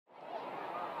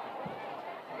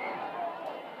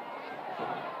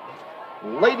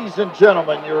Ladies and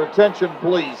gentlemen, your attention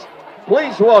please.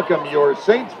 Please welcome your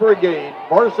Saints Brigade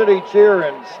varsity cheer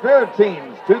and spirit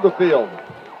teams to the field.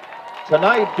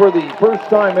 Tonight, for the first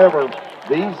time ever,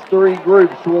 these three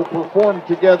groups will perform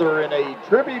together in a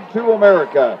tribute to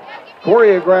America,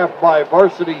 choreographed by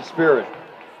Varsity Spirit.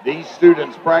 These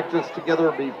students practice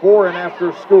together before and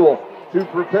after school to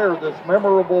prepare this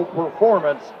memorable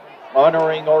performance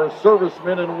honoring our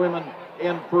servicemen and women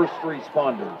and first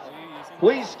responders.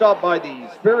 Please stop by the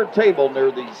Spirit table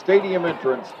near the stadium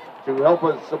entrance to help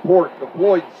us support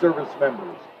deployed service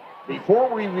members.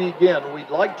 Before we begin, we'd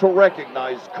like to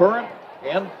recognize current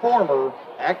and former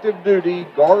active duty,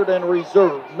 Guard, and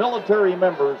Reserve military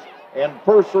members and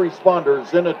first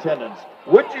responders in attendance.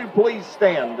 Would you please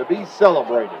stand to be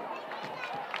celebrated?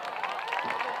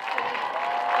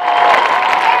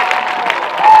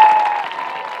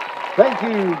 Thank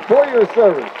you for your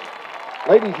service.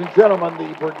 Ladies and gentlemen,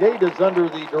 the brigade is under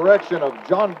the direction of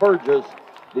John Burgess.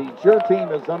 The cheer team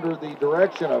is under the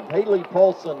direction of Haley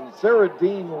Paulson, Sarah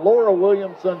Dean, Laura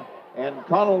Williamson, and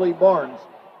Connolly Barnes.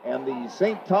 And the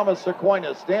Saint Thomas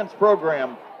Aquinas dance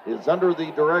program is under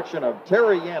the direction of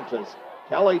Terry Yantis,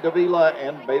 Callie Davila,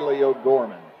 and Bailey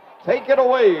O'Gorman. Take it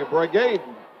away, brigade.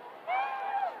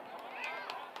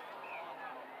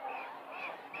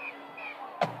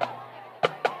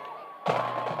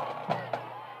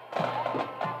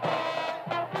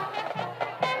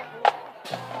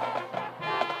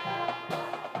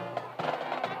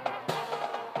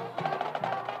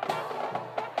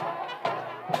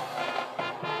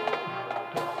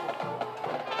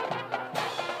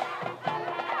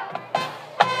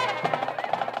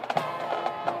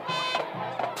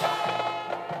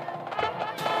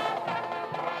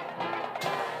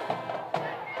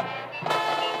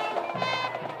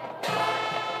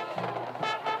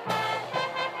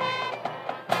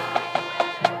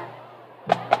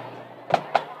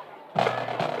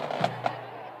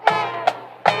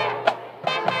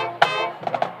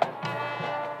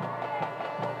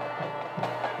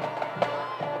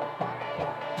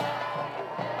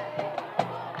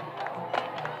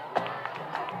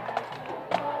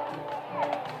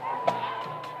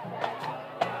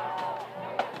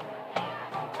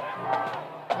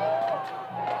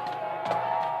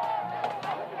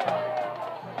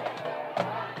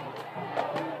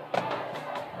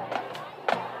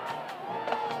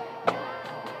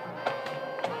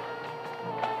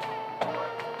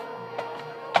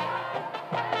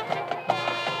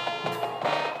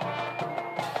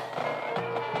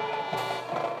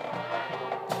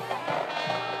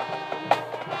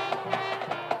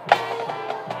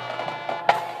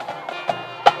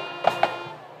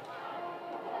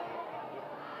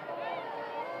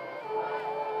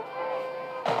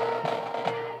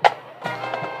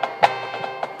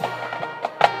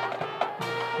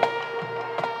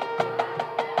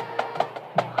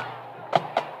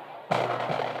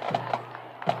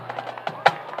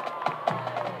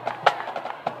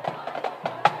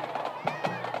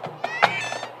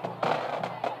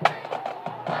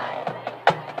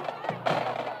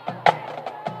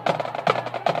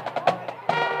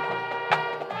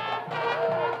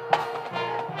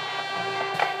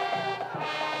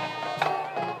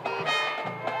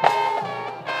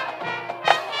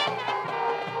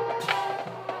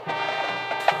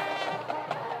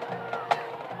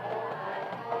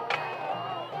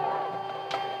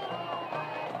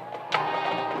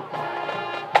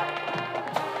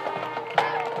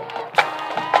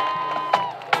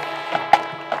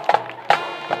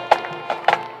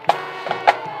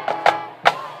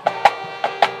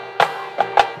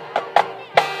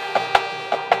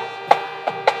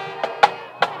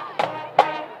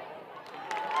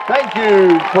 Thank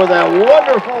you for that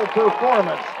wonderful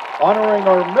performance honoring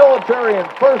our military and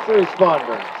first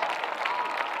responders.